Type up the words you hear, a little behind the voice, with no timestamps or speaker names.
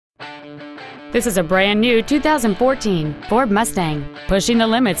This is a brand new 2014 Ford Mustang, pushing the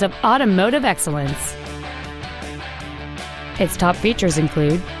limits of automotive excellence. Its top features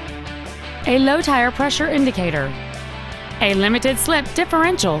include a low tire pressure indicator, a limited slip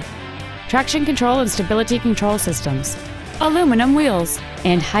differential, traction control and stability control systems, aluminum wheels,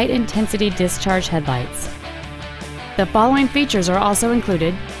 and high-intensity discharge headlights. The following features are also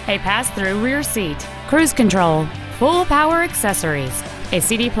included: a pass-through rear seat, cruise control, full power accessories, a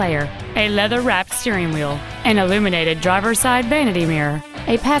CD player, a leather-wrapped steering wheel, an illuminated driver's side vanity mirror,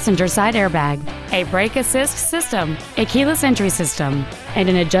 a passenger side airbag, a brake assist system, a keyless entry system, and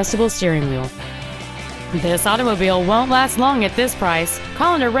an adjustable steering wheel. This automobile won't last long at this price.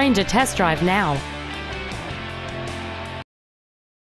 Call and arrange a test drive now.